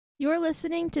You're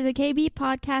listening to the KB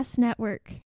Podcast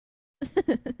Network.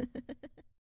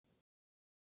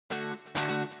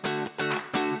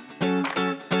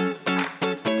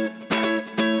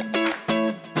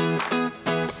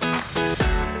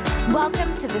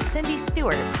 Welcome to the Cindy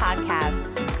Stewart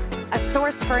Podcast, a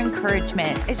source for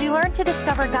encouragement as you learn to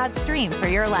discover God's dream for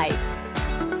your life.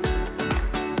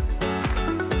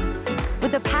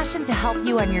 With a passion to help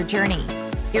you on your journey,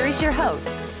 here is your host,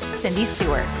 Cindy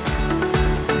Stewart.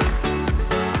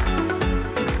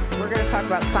 We're going to talk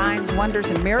about signs,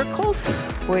 wonders, and miracles,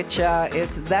 which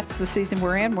that's the season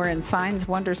we're in. We're in signs,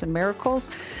 wonders, and miracles.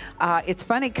 It's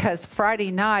funny because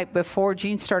Friday night, before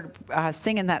Gene started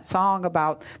singing that song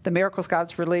about the miracles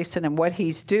God's releasing and what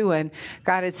He's doing,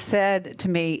 God had said to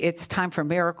me, "It's time for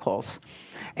miracles,"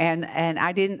 and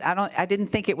I didn't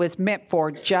think it was meant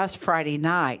for just Friday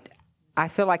night. I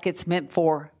feel like it's meant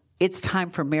for. It's time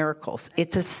for miracles.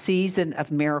 It's a season of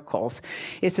miracles.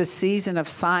 It's a season of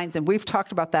signs. And we've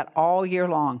talked about that all year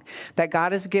long, that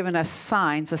God has given us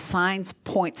signs. A sign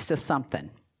points to something.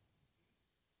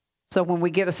 So when we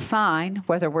get a sign,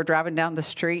 whether we're driving down the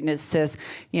street and it says,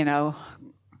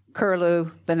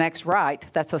 Curlew, the next right,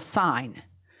 that's a sign.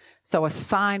 So a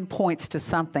sign points to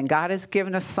something. God has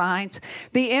given us signs.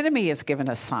 The enemy has given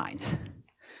us signs.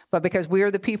 But because we are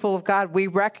the people of God, we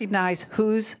recognize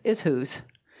whose is whose.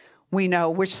 We know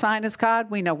which sign is God.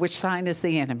 We know which sign is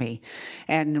the enemy.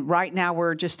 And right now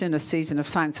we're just in a season of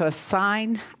signs. So a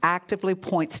sign actively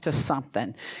points to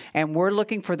something. And we're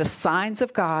looking for the signs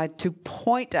of God to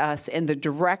point us in the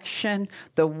direction,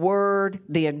 the word,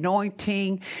 the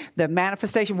anointing, the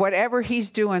manifestation, whatever He's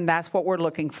doing, that's what we're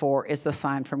looking for, is the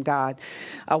sign from God.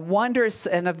 A wonder is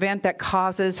an event that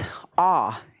causes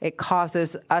awe. It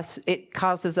causes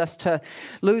us to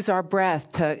lose our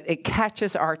breath. It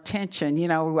catches our attention.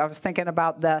 I was thinking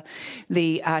about the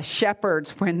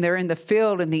shepherds when they're in the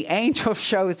field and the angel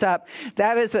shows up.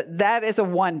 That is a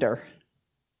wonder.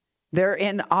 They're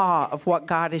in awe of what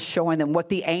God is showing them, what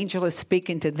the angel is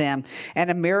speaking to them.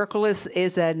 And a miracle is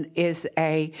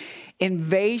a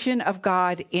invasion of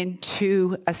God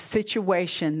into a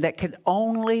situation that can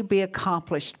only be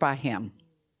accomplished by Him,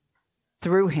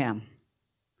 through Him.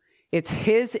 It's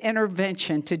His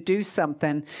intervention to do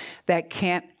something that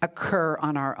can't occur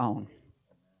on our own.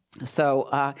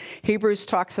 So Hebrews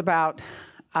talks about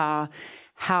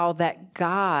how that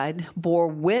God bore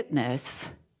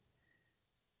witness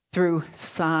through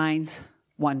signs,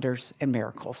 wonders, and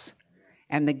miracles,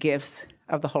 and the gifts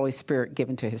of the Holy Spirit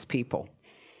given to His people.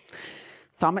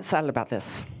 So I'm excited about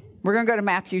this. We're going to go to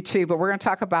Matthew 2, but we're going to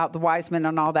talk about the wise men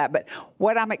and all that. But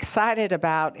what I'm excited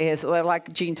about is,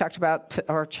 like Gene talked about,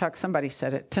 or Chuck, somebody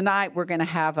said it, tonight we're going to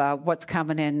have what's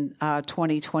coming in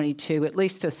 2022, at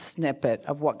least a snippet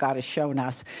of what God has shown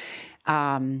us.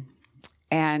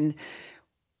 And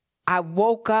I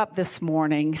woke up this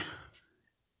morning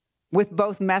with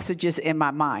both messages in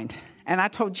my mind. And I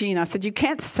told Gene, I said, you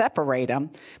can't separate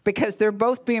them because they're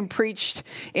both being preached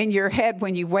in your head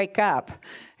when you wake up.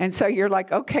 And so you're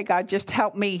like, okay, God, just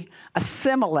help me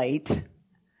assimilate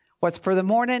what's for the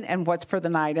morning and what's for the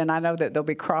night. And I know that there'll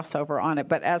be crossover on it.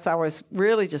 But as I was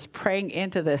really just praying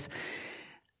into this,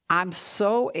 I'm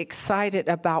so excited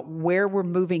about where we're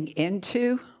moving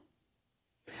into,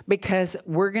 because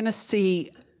we're going to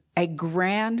see a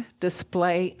grand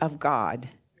display of God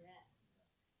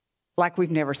like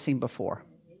we've never seen before.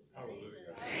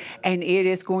 And it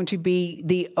is going to be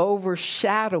the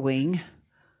overshadowing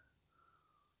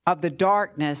of the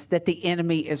darkness that the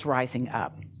enemy is rising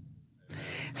up.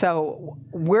 So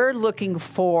we're looking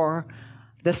for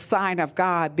the sign of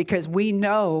God, because we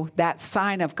know that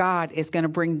sign of God is going to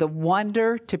bring the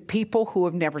wonder to people who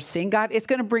have never seen God. It's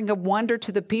going to bring a wonder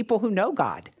to the people who know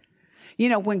God.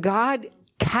 When God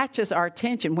catches our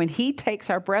attention, when He takes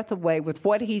our breath away with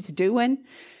what He's doing,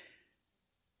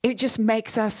 it just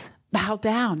makes us bow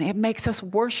down. It makes us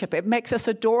worship. It makes us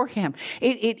adore Him.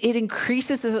 It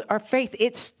increases our faith.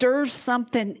 It stirs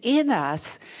something in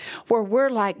us where we're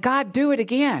like, God, do it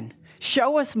again.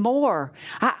 Show us more.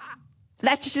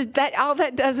 That's just that. All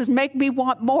that does is make me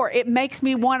want more. It makes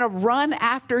me want to run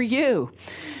after you.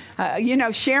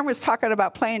 Sharon was talking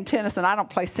about playing tennis, and I don't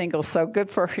play singles, so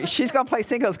good for her. She's going to play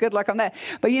singles. Good luck on that.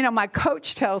 But, my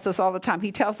coach tells us all the time.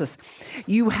 He tells us,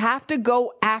 you have to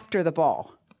go after the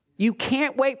ball. You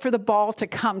can't wait for the ball to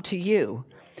come to you.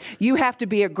 You have to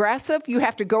be aggressive. You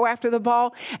have to go after the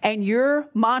ball. And your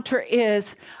mantra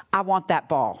is, I want that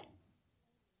ball.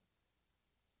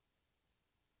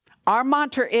 Our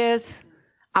mantra is,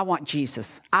 I want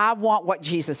Jesus. I want what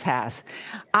Jesus has.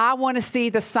 I want to see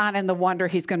the sign and the wonder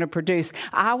he's going to produce.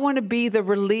 I want to be the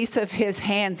release of his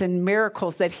hands and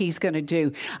miracles that he's going to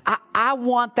do. I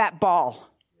want that ball.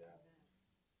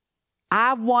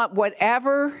 I want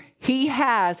whatever he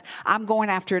has. I'm going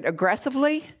after it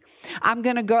aggressively. I'm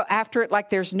going to go after it like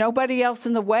there's nobody else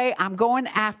in the way. I'm going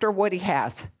after what he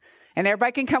has. And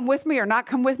everybody can come with me or not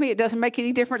come with me. It doesn't make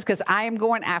any difference because I am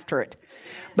going after it.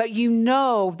 But you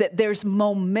know that there's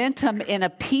momentum in a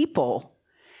people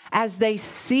as they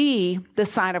see the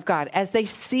sign of God, as they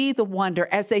see the wonder,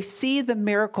 as they see the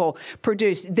miracle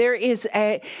produced. There is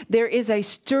a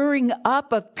stirring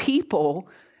up of people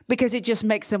because it just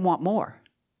makes them want more.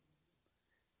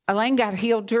 Elaine got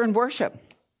healed during worship.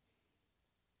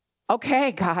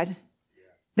 Okay, God.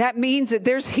 That means that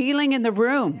there's healing in the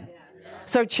room.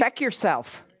 So check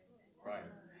yourself.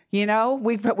 You know,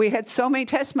 we had so many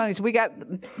testimonies. We got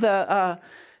the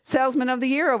salesman of the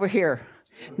year over here.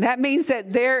 That means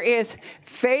that there is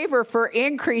favor for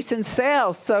increase in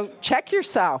sales. So check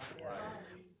yourself.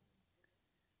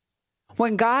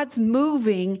 When God's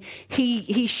moving,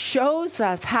 he shows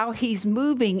us how he's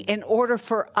moving in order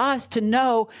for us to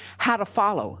know how to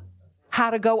follow, how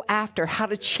to go after, how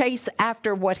to chase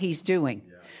after what he's doing.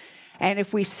 And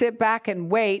if we sit back and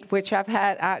wait, which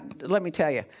let me tell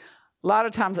you, a lot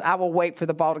of times I will wait for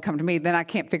the ball to come to me, then I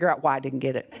can't figure out why I didn't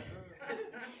get it.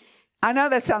 I know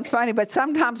that sounds funny, but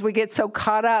sometimes we get so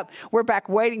caught up, we're back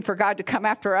waiting for God to come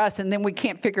after us, and then we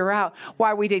can't figure out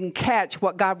why we didn't catch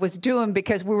what God was doing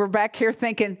because we were back here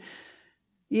thinking,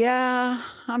 yeah,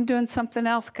 I'm doing something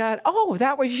else, God. Oh,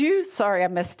 that was you. Sorry, I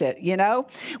missed it. You know,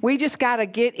 we just got to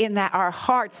get in that our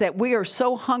hearts that we are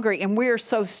so hungry and we are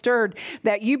so stirred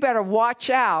that you better watch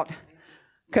out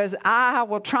because I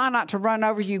will try not to run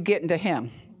over you getting to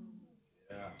him.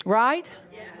 Yeah. Right?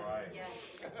 Yes.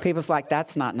 Right. People's like,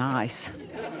 that's not nice.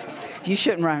 You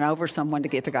shouldn't run over someone to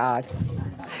get to God.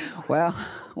 Well,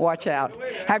 watch out.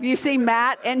 Have you seen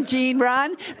Matt and Gene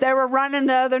run? They were running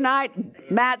the other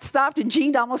night. Matt stopped and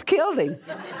Gene almost killed him.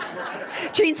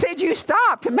 Gene said, you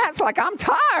stopped. And Matt's like, I'm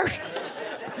tired.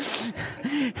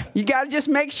 You got to just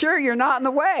make sure you're not in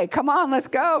the way. Come on, let's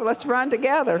go. Let's run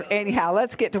together. Anyhow,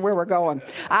 let's get to where we're going.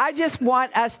 I just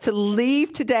want us to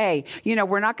leave today. You know,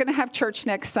 we're not going to have church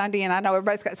next Sunday, and I know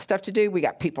everybody's got stuff to do. We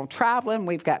got people traveling.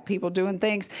 We've got people doing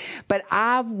things. But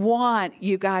I want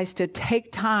you guys to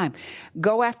take time.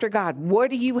 Go after God. What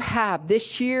do you have?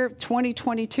 This year,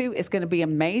 2022, is going to be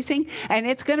amazing, and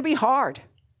it's going to be hard.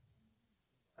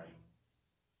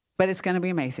 But it's going to be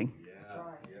amazing.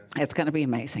 It's going to be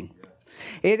amazing.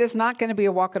 It is not going to be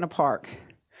a walk in the park.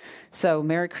 So,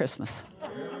 Merry Christmas.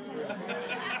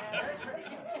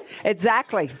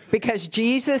 Exactly, because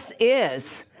Jesus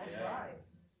is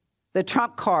the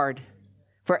trump card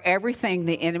for everything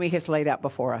the enemy has laid out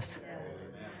before us.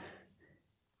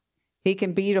 He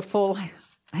can beat a full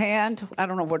hand. I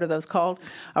don't know, what are those called?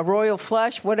 A royal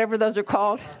flush, whatever those are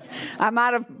called. I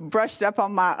might have brushed up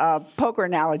on my poker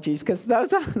analogies because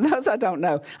those I don't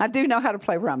know. I do know how to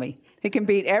play rummy. He can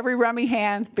beat every rummy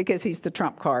hand because he's the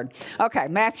trump card. Okay,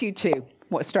 Matthew 2,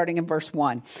 starting in verse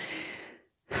 1.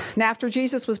 Now, after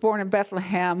Jesus was born in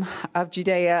Bethlehem of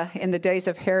Judea in the days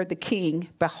of Herod the king,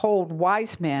 behold,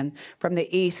 wise men from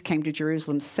the east came to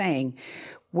Jerusalem, saying,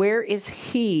 where is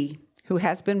he who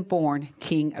has been born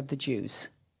King of the Jews?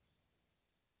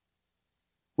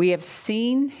 We have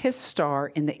seen his star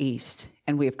in the east,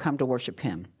 and we have come to worship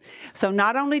him. So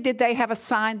not only did they have a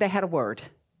sign, they had a word.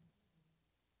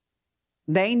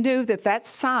 They knew that that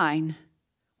sign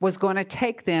was going to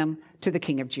take them to the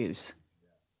King of Jews.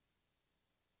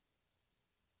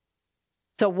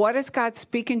 So what is God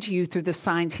speaking to you through the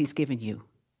signs he's given you?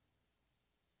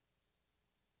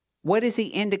 What is he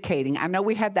indicating? I know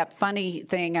we had that funny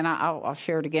thing, and I'll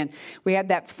share it again. We had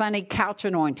that funny couch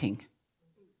anointing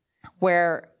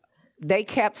where they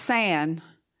kept saying,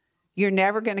 you're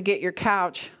never going to get your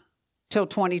couch till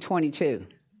 2022.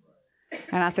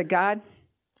 And I said, God,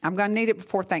 I'm going to need it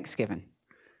before Thanksgiving.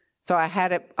 So I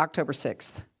had it October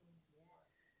 6th.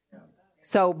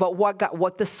 So, but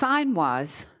what the sign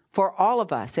was for all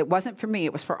of us, it wasn't for me,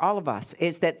 it was for all of us,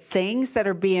 is that things that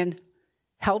are being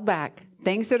held back,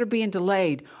 things that are being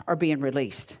delayed are being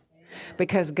released.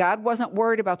 Because God wasn't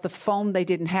worried about the foam they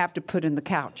didn't have to put in the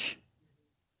couch.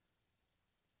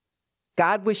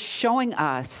 God was showing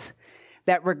us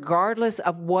that regardless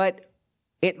of what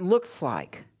it looks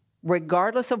like,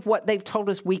 regardless of what they've told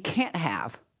us we can't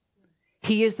have,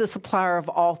 he is the supplier of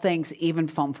all things, even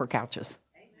foam for couches.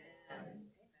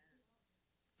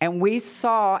 And we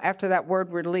saw, after that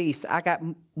word release, I got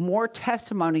more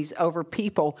testimonies over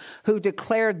people who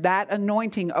declared that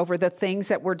anointing over the things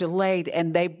that were delayed,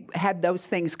 and they had those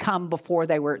things come before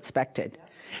they were expected.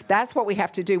 That's what we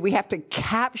have to do. We have to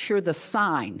capture the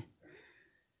sign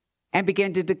and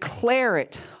begin to declare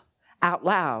it out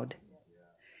loud.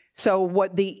 So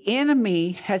what the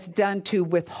enemy has done to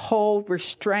withhold,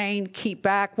 restrain, keep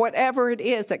back, whatever it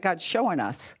is that God's showing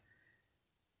us,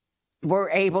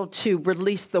 we're able to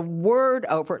release the word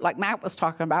over it, like Matt was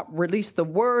talking about, release the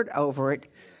word over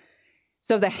it.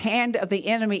 So the hand of the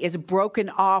enemy is broken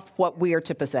off what we are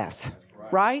to possess,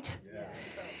 right? Yeah.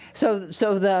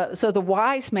 So the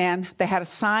wise man, they had a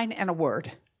sign and a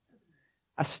word,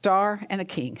 a star and a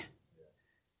king.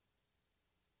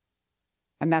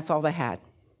 And that's all they had.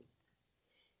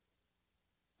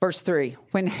 Verse 3,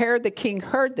 when Herod the king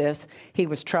heard this, he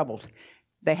was troubled.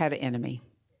 They had an enemy.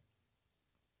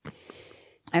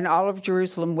 And all of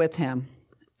Jerusalem with him.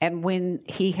 And when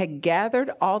he had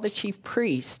gathered all the chief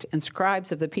priests and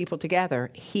scribes of the people together,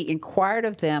 he inquired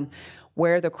of them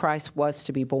where the Christ was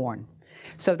to be born.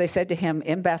 So they said to him,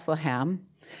 in Bethlehem.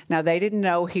 Now they didn't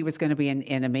know he was going to be an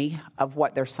enemy of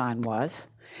what their sign was.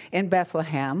 In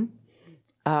Bethlehem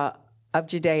of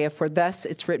Judea, for thus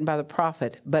it's written by the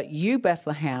prophet, but you,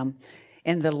 Bethlehem,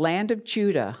 in the land of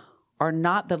Judah, are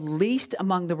not the least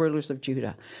among the rulers of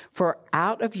Judah, for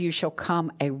out of you shall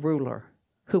come a ruler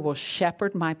who will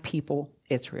shepherd my people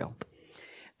Israel.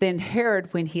 Then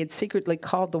Herod, when he had secretly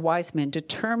called the wise men,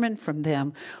 determined from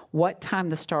them what time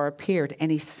the star appeared,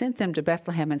 and he sent them to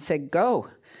Bethlehem and said, go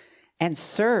and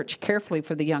search carefully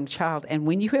for the young child, and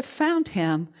when you have found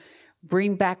him,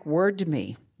 bring back word to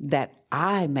me that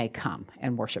I may come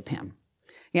and worship him.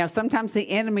 You know, sometimes the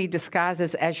enemy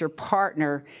disguises as your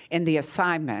partner in the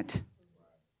assignment,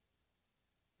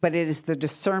 but it is the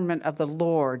discernment of the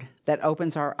Lord that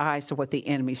opens our eyes to what the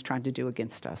enemy is trying to do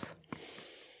against us.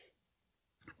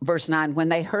 Verse 9, when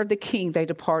they heard the king, they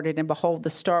departed, and behold, the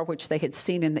star which they had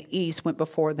seen in the east went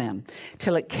before them,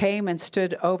 till it came and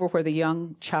stood over where the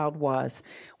young child was.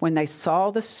 When they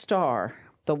saw the star,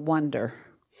 the wonder,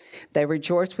 they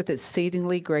rejoiced with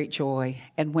exceedingly great joy.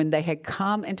 And when they had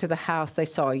come into the house, they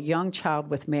saw a young child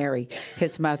with Mary,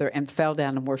 his mother, and fell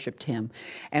down and worshipped him.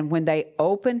 And when they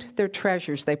opened their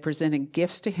treasures, they presented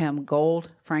gifts to him,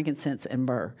 gold, frankincense, and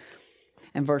myrrh.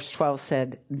 And verse 12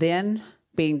 said, then,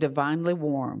 being divinely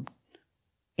warned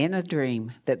in a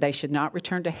dream that they should not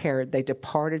return to Herod, they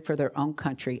departed for their own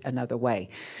country another way.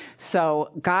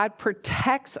 So God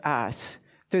protects us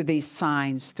through these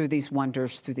signs, through these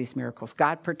wonders, through these miracles.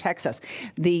 God protects us.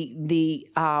 The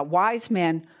wise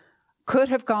men could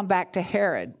have gone back to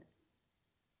Herod,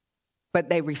 but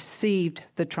they received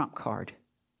the trump card.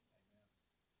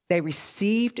 They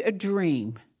received a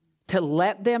dream to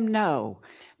let them know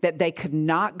that they could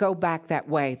not go back that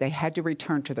way. They had to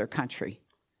return to their country.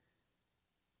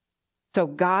 So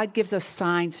God gives us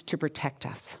signs to protect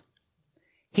us.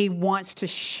 He wants to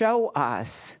show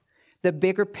us the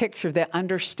bigger picture, the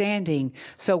understanding,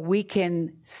 so we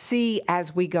can see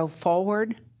as we go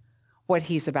forward what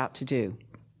he's about to do.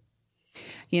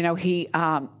 You know,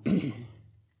 The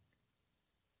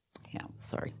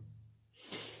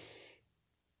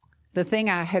thing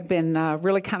I had been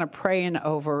really kind of praying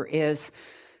over is,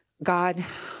 God,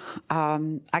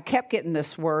 I kept getting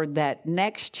this word that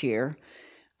next year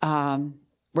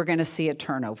we're going to see a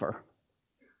turnover.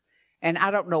 And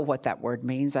I don't know what that word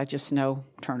means. I just know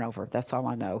turnover. That's all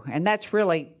I know. And that's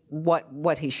really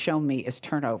what he's shown me is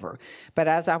turnover. But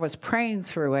as I was praying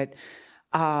through it,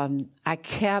 I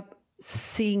kept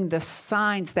seeing the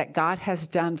signs that God has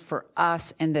done for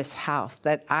us in this house,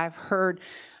 that I've heard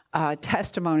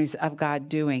testimonies of God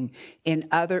doing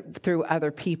through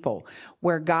other people,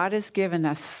 where God has given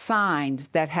us signs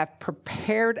that have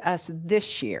prepared us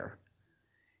this year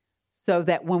so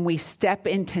that when we step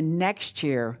into next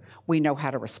year, we know how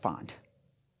to respond.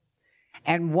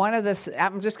 And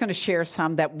I'm just going to share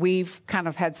some that we've kind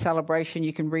of had celebration.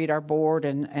 You can read our board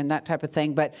and that type of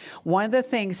thing. But one of the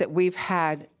things that we've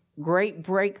had great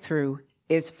breakthrough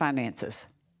is finances.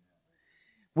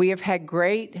 We have had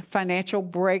great financial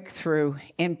breakthrough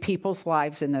in people's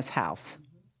lives in this house.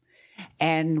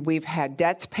 And we've had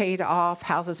debts paid off,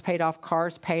 houses paid off,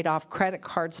 cars paid off, credit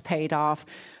cards paid off.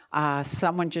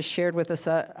 Someone just shared with us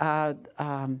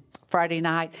Friday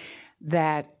night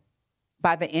that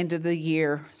by the end of the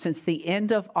year, since the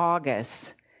end of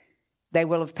August, they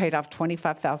will have paid off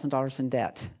 $25,000 in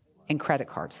debt in credit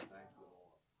cards.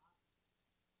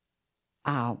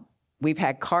 We've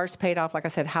had cars paid off, like I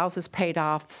said, houses paid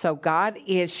off. So God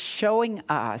is showing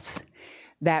us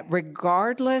that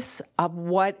regardless of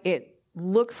what it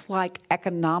looks like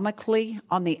economically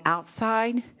on the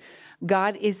outside,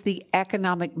 God is the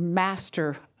economic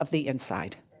master of the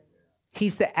inside.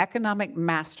 He's the economic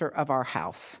master of our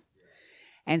house.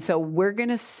 And so we're going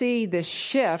to see this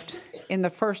shift in the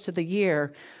first of the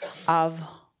year of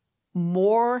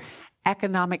more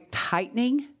economic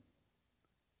tightening,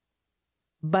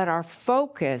 but our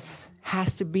focus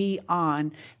has to be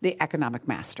on the economic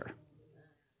master.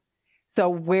 So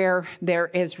where there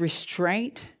is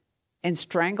restraint and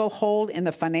stranglehold in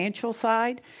the financial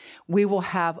side, we will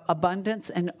have abundance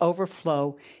and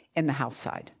overflow in the house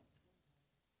side.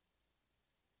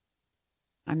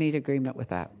 I need agreement with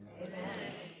that. Amen.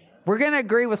 We're going to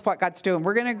agree with what God's doing.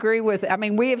 We're going to agree with,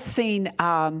 we have seen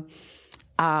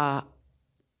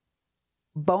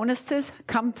bonuses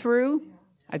come through.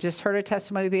 I just heard a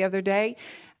testimony the other day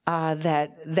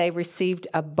that they received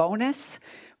a bonus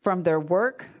from their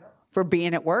work for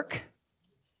being at work.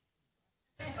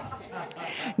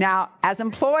 Now, as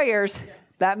employers,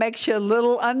 that makes you a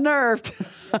little unnerved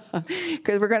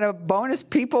because we're going to bonus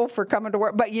people for coming to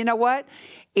work. But you know what?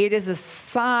 It is a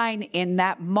sign in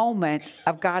that moment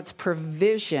of God's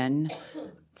provision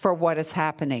for what is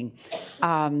happening.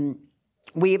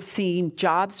 We have seen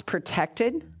jobs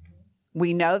protected.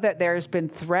 We know that there has been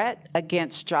threat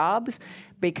against jobs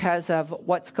because of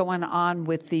what's going on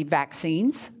with the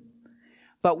vaccines.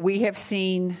 But we have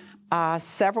seen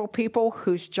several people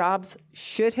whose jobs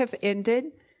should have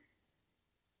ended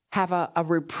have a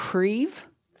reprieve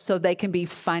so they can be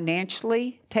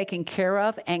financially taken care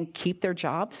of and keep their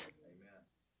jobs. Amen.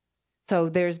 So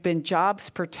there's been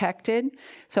jobs protected.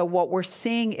 So what we're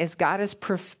seeing is God is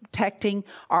protecting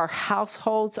our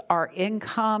households, our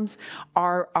incomes,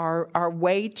 our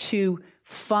way to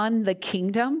fund the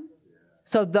kingdom.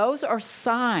 So those are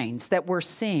signs that we're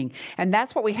seeing. And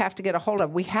that's what we have to get a hold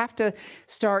of. We have to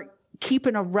start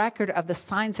keeping a record of the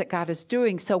signs that God is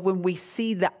doing. So when we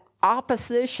see the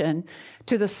opposition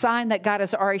to the sign that God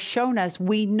has already shown us,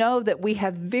 we know that we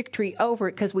have victory over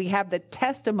it because we have the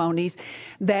testimonies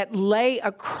that lay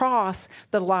across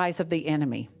the lies of the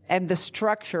enemy and the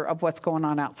structure of what's going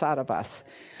on outside of us.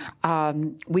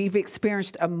 We've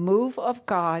experienced a move of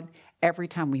God every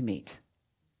time we meet.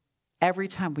 Every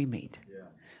time we meet. Yeah.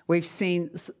 We've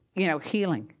seen,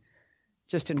 healing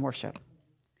just in worship.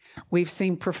 We've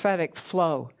seen prophetic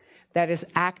flow that is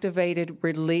activated,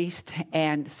 released,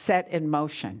 and set in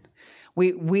motion.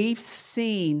 We've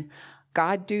seen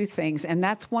God do things, and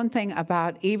that's one thing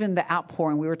about even the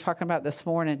outpouring. We were talking about this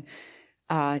morning,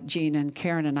 Jean and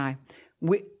Karen and I.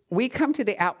 We come to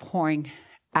the outpouring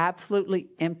absolutely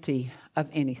empty of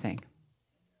anything.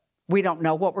 We don't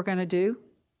know what we're going to do.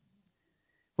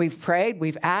 We've prayed,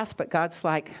 we've asked, but God's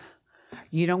like,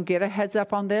 you don't get a heads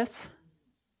up on this.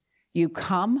 You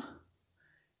come,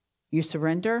 you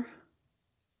surrender,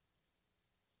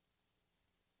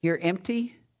 you're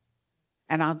empty,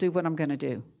 and I'll do what I'm going to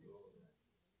do.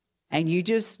 And you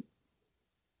just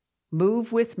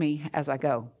move with me as I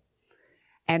go.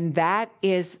 And that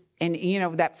is,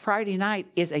 that Friday night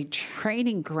is a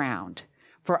training ground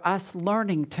for us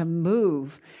learning to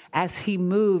move as he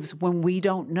moves when we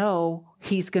don't know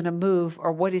he's going to move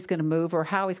or what he's going to move or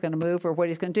how he's going to move or what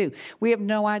he's going to do. We have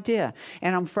no idea.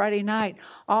 And on Friday night,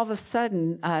 all of a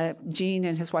sudden, Gene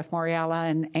and his wife Mariella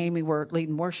and Amy were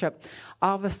leading worship.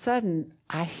 All of a sudden,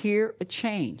 I hear a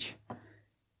change.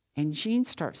 And Gene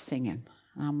starts singing.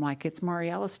 And I'm like, it's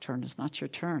Mariella's turn. It's not your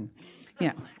turn.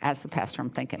 As the pastor, I'm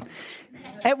thinking.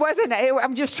 It wasn't.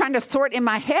 I'm just trying to sort in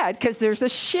my head because there's a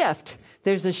shift.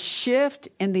 There's a shift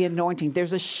in the anointing.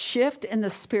 There's a shift in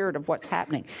the spirit of what's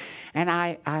happening. And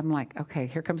I'm like, okay,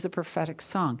 here comes a prophetic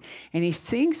song. And he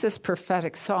sings this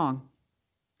prophetic song,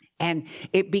 and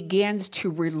it begins to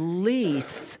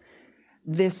release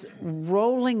this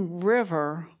rolling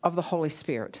river of the Holy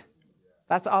Spirit.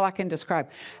 That's all I can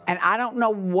describe. And I don't know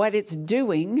what it's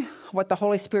doing, what the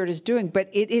Holy Spirit is doing, but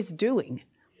it is doing.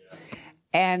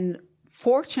 And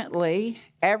fortunately,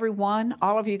 everyone,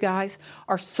 all of you guys,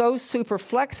 are so super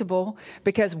flexible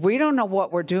because we don't know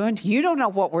what we're doing. You don't know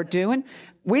what we're doing.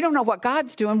 We don't know what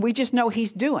God's doing. We just know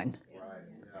he's doing. Right.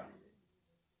 Yeah.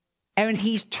 And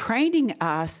he's training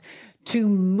us to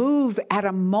move at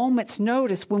a moment's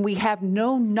notice when we have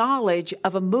no knowledge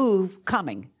of a move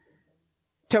coming.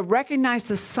 To recognize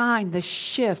the sign, the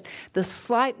shift, the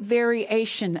slight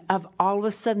variation of all of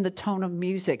a sudden the tone of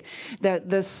music,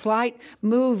 the slight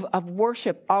move of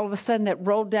worship all of a sudden that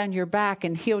rolled down your back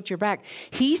and healed your back.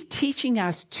 He's teaching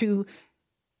us to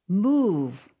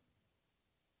move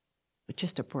with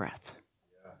just a breath.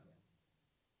 Yeah.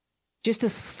 Just a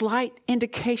slight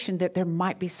indication that there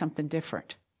might be something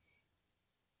different.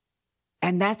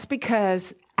 And that's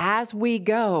because as we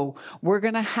go, we're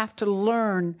going to have to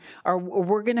learn, or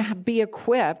we're going to be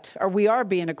equipped, or we are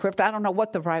being equipped, I don't know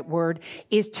what the right word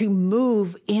is, to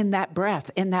move in that breath,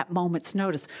 in that moment's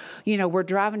notice. You know, we're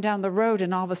driving down the road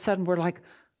and all of a sudden we're like,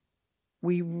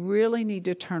 we really need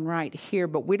to turn right here,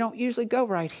 but we don't usually go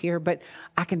right here, but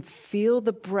I can feel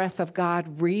the breath of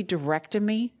God redirecting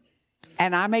me,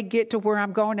 and I may get to where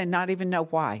I'm going and not even know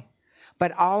why.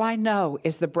 But all I know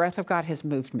is the breath of God has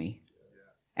moved me.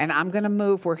 And I'm going to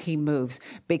move where he moves,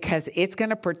 because it's going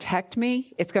to protect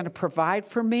me. It's going to provide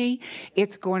for me.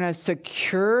 It's going to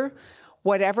secure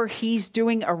whatever he's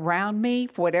doing around me,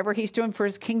 whatever he's doing for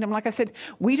his kingdom. Like I said,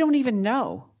 we don't even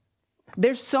know.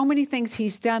 There's so many things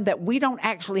he's done that we don't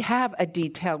actually have a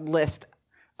detailed list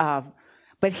of,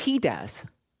 but he does.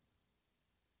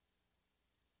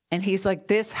 And he's like,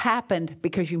 this happened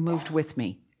because you moved with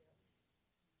me.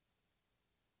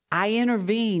 I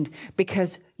intervened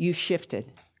because you shifted.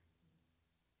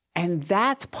 And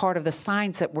that's part of the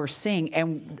signs that we're seeing.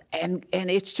 And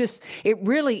it's just, it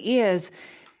really is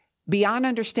beyond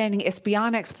understanding. It's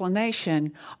beyond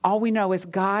explanation. All we know is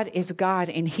God,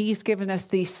 and he's given us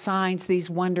these signs, these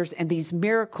wonders, and these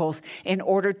miracles in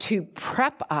order to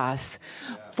prep us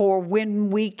for when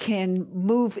we can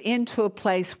move into a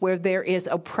place where there is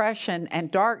oppression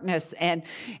and darkness and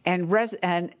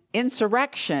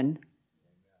insurrection,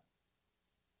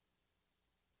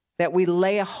 that we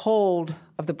lay a hold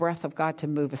of the breath of God to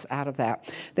move us out of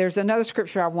that. There's another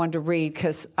scripture I wanted to read,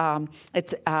 because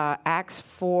it's Acts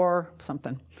 4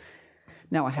 something.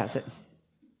 No, it has it.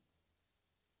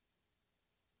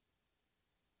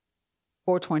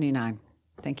 4:29.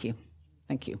 Thank you.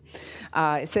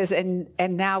 It says,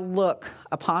 and now look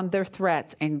upon their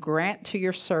threats and grant to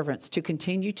your servants to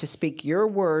continue to speak your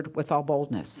word with all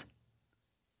boldness.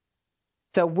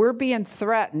 So we're being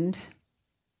threatened.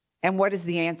 And what is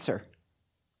the answer?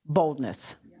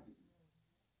 Boldness.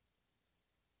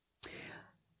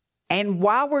 And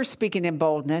while we're speaking in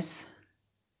boldness,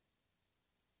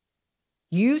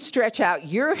 you stretch out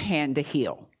your hand to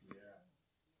heal.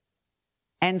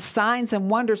 And signs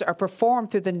and wonders are performed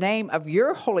through the name of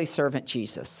your holy servant,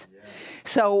 Jesus.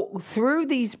 So through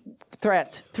these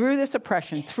threats, through this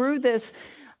oppression, through this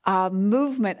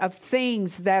movement of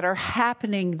things that are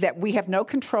happening that we have no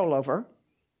control over,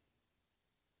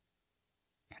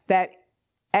 that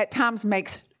at times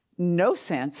makes no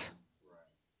sense,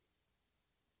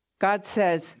 God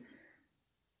says,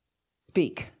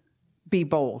 speak, be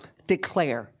bold,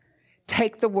 declare,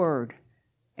 take the word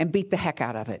and beat the heck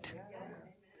out of it.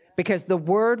 Because the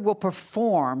word will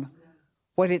perform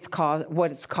what it's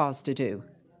caused to do.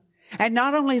 And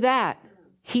not only that,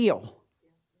 heal.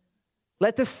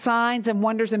 Let the signs and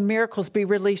wonders and miracles be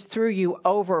released through you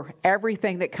over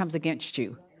everything that comes against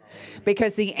you.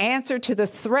 Because the answer to the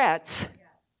threats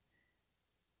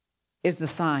is the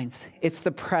signs. It's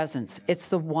the presence. It's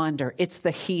the wonder. It's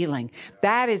the healing.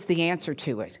 That is the answer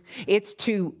to it. It's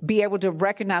to be able to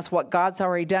recognize what God's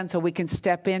already done so we can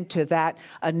step into that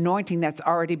anointing that's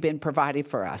already been provided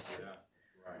for us.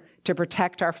 To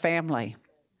protect our family.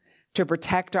 To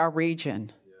protect our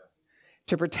region.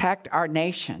 To protect our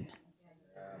nation.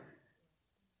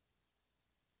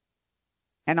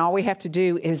 And all we have to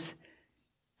do is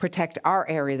protect our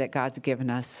area that God's given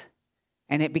us.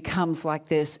 And it becomes like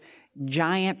this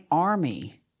giant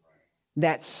army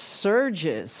that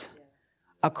surges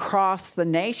across the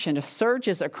nation,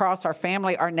 surges across our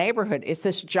family, our neighborhood. It's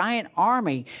this giant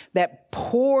army that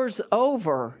pours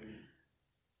over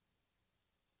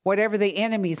whatever the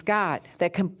enemy's got,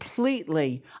 that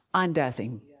completely undoes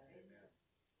him.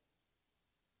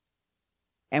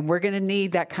 And we're going to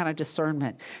need that kind of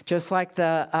discernment, just like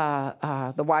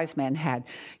the wise men had.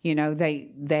 You know,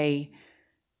 they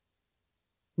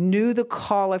knew the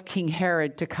call of King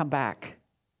Herod to come back,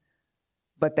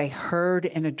 but they heard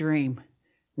in a dream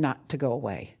not to go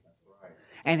away.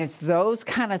 And it's those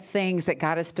kind of things that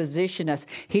God has positioned us.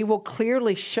 He will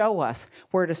clearly show us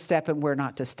where to step and where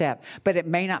not to step, but it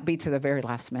may not be to the very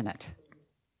last minute.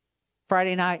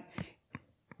 Friday night,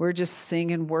 we're just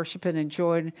singing, worshiping,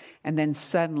 enjoying, and then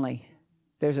suddenly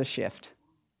there's a shift.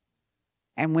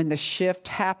 And when the shift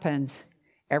happens,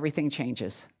 everything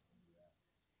changes.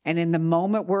 And in the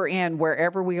moment we're in,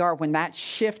 wherever we are, when that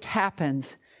shift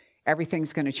happens,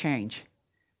 everything's going to change.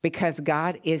 Because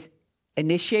God is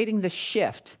initiating the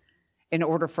shift in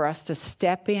order for us to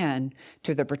step in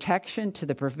to the protection, to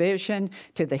the provision,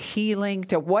 to the healing,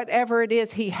 to whatever it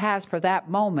is he has for that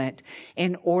moment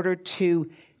in order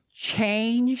to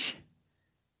change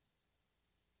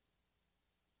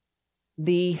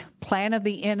the plan of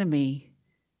the enemy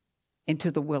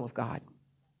into the will of God.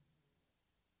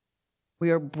 We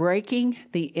are breaking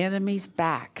the enemy's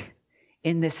back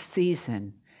in this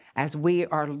season as we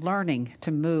are learning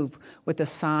to move with the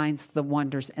signs, the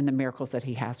wonders, and the miracles that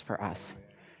he has for us.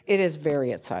 It is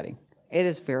very exciting. It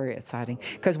is very exciting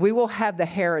because we will have the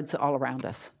Herods all around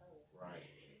us.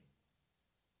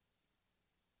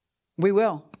 We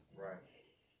will.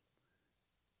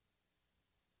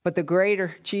 But the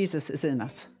greater Jesus is in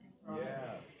us.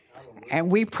 And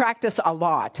we practice a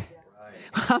lot.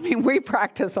 I mean, we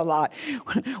practice a lot.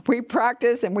 We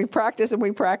practice and we practice and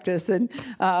we practice. And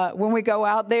when we go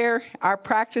out there, our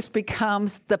practice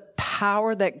becomes the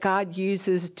power that God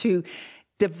uses to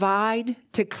divide,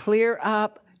 to clear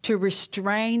up, to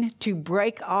restrain, to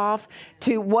break off,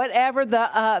 to whatever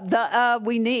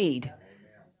we need.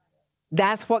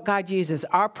 That's what God uses.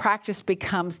 Our practice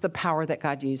becomes the power that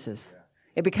God uses.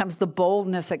 It becomes the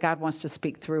boldness that God wants to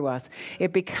speak through us.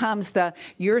 It becomes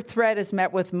your threat is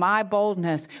met with my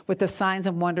boldness, with the signs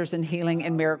and wonders and healing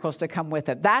and miracles to come with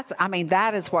it.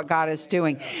 That is what God is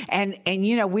doing. And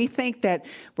we think that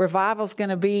revival is going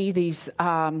to be these,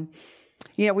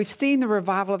 we've seen the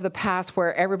revival of the past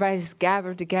where everybody's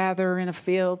gathered together in a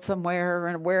field somewhere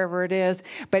and wherever it is,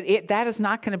 but that is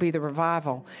not going to be the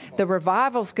revival. The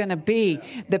revival is going to be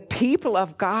the people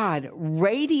of God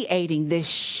radiating this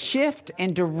shift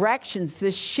in directions,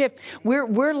 this shift.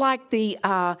 We're like the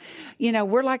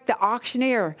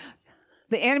auctioneer.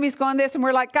 The enemy's going this, and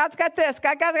we're like, God's got this,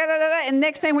 God, and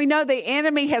next thing we know, the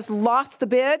enemy has lost the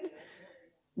bid.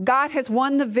 God has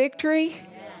won the victory.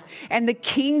 And the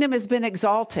kingdom has been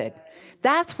exalted.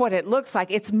 That's what it looks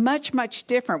like. It's much, much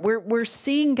different. We're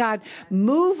seeing God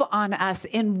move on us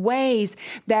in ways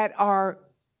that are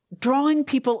drawing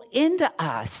people into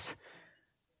us.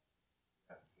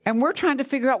 And we're trying to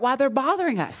figure out why they're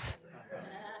bothering us.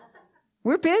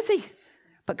 We're busy.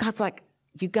 But God's like,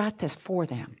 you got this for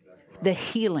them. The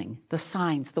healing, the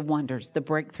signs, the wonders, the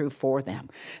breakthrough for them.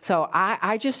 So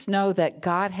I just know that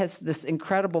God has this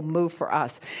incredible move for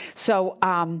us. So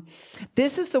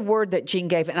this is the word that Jean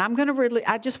gave. And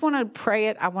I just want to pray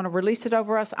it. I want to release it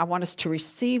over us. I want us to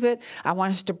receive it. I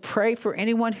want us to pray for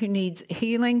anyone who needs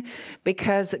healing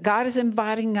because God is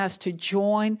inviting us to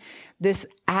join this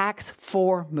Acts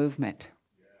 4 movement.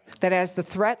 That as the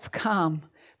threats come,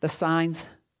 the signs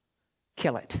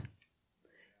kill it.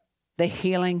 The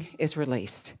healing is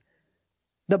released.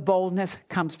 The boldness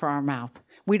comes from our mouth.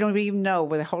 We don't even know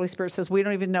what the Holy Spirit says. We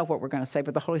don't even know what we're going to say,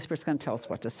 but the Holy Spirit's going to tell us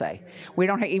what to say. We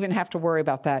don't even have to worry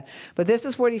about that. But this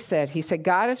is what he said. He said,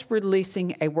 God is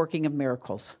releasing a working of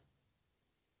miracles.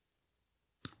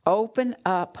 Open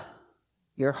up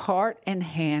your heart and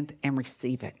hand and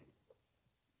receive it.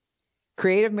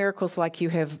 Creative miracles like you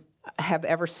have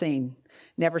ever seen,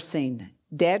 never seen.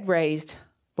 Dead raised,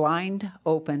 blind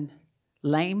open,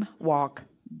 lame walk,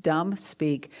 dumb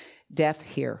speak, deaf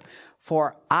hear.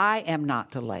 For I am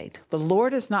not delayed. The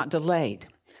Lord is not delayed.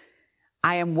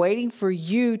 I am waiting for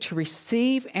you to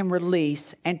receive and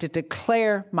release and to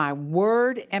declare my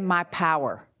word and my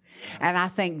power. And I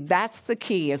think that's the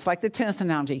key. It's like the tennis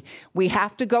analogy. We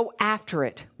have to go after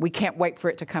it. We can't wait for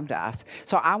it to come to us.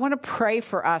 So I want to pray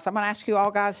for us. I'm going to ask you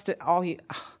all guys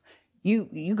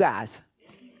you guys.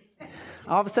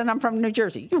 All of a sudden I'm from New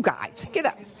Jersey. You guys, get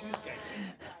up.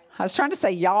 I was trying to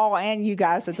say y'all and you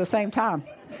guys at the same time.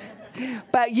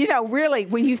 But, really,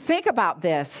 when you think about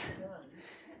this,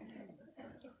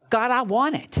 God, I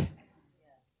want it.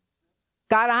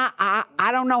 God,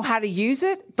 I don't know how to use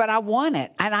it, but I want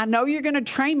it. And I know you're going to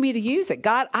train me to use it.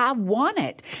 God, I want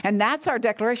it. And that's our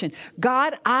declaration.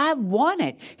 God, I want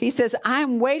it. He says,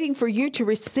 I'm waiting for you to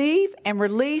receive and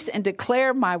release and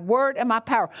declare my word and my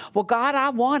power. Well, God,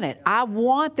 I want it. I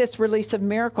want this release of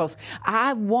miracles.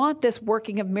 I want this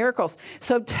working of miracles.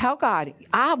 So tell God,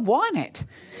 I want it.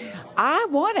 I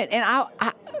want it. And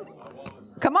I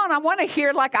come on, I want to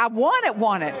hear like I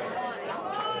want it.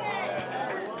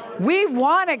 We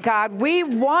want it, God. We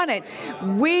want it.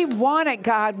 We want it,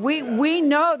 God. We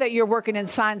know that you're working in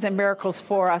signs and miracles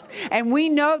for us. And we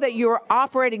know that you're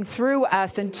operating through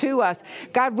us and to us.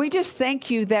 God, we just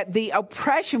thank you that the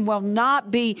oppression will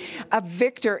not be a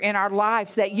victor in our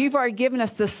lives, that you've already given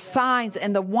us the signs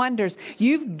and the wonders.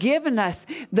 You've given us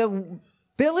the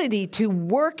ability to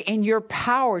work in your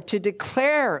power, to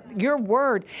declare your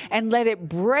word and let it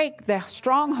break the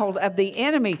stronghold of the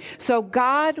enemy. So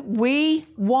God, we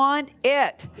want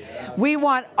it. We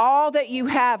want all that you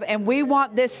have, and we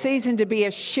want this season to be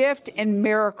a shift in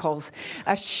miracles,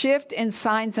 a shift in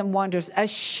signs and wonders, a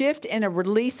shift in a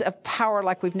release of power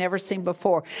like we've never seen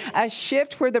before, a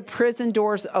shift where the prison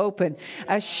doors open,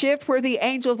 a shift where the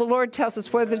angel of the Lord tells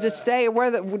us whether to stay or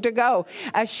whether to go,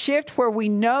 a shift where we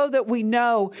know that we know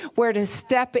know where to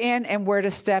step in and where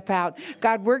to step out.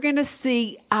 God, we're going to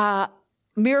see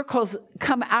miracles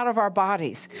come out of our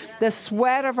bodies. The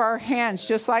sweat of our hands,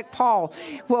 just like Paul,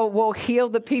 will heal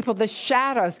the people. The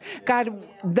shadows, God,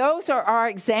 those are our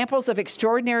examples of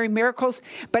extraordinary miracles.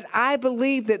 But I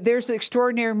believe that there's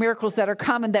extraordinary miracles that are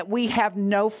coming that we have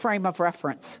no frame of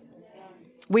reference.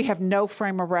 We have no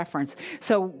frame of reference.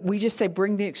 So we just say,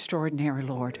 bring the extraordinary,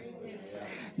 Lord.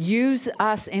 Use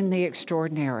us in the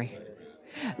extraordinary.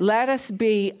 Let us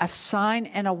be a sign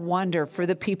and a wonder for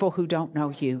the people who don't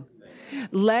know you.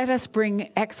 Let us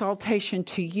bring exaltation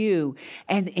to you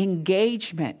and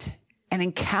engagement and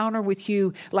encounter with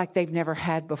you like they've never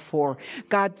had before.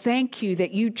 God, thank you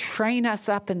that you train us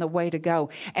up in the way to go.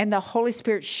 And the Holy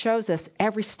Spirit shows us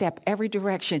every step, every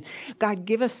direction. God,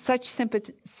 give us such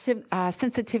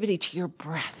sensitivity to your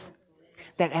breath,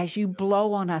 that as you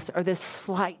blow on us, or this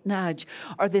slight nudge,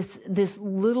 or this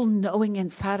little knowing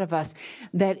inside of us,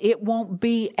 that it won't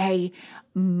be a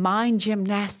mind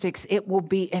gymnastics, it will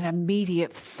be an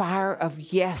immediate fire of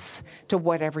yes to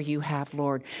whatever you have,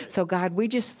 Lord. So God, we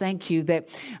just thank you that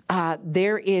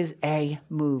there is a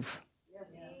move.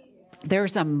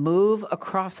 There's a move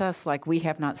across us like we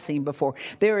have not seen before.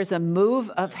 There is a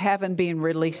move of heaven being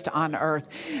released on earth.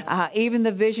 Even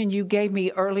the vision you gave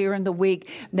me earlier in the week,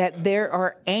 that there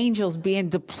are angels being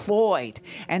deployed,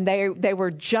 and they were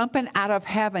jumping out of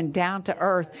heaven down to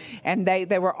earth, and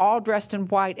they were all dressed in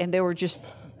white, and they were just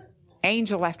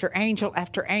angel after angel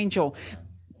after angel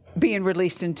being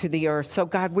released into the earth. So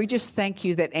God, we just thank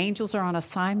you that angels are on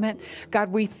assignment. God,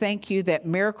 we thank you that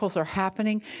miracles are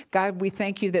happening. God, we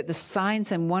thank you that the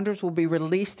signs and wonders will be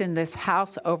released in this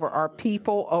house over our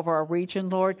people, over our region,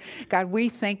 Lord. God, we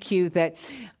thank you that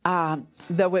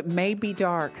though it may be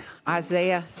dark,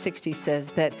 Isaiah 60 says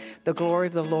that the glory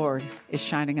of the Lord is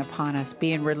shining upon us,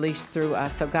 being released through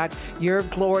us. So God, your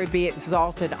glory be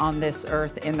exalted on this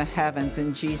earth in the heavens.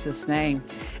 In Jesus' name,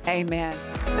 amen.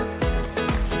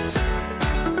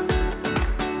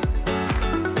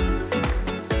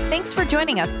 Thanks for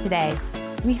joining us today.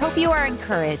 We hope you are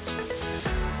encouraged.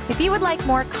 If you would like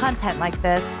more content like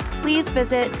this, please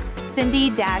visit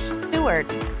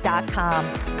cindy-stewart.com.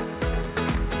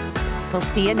 We'll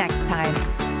see you next time.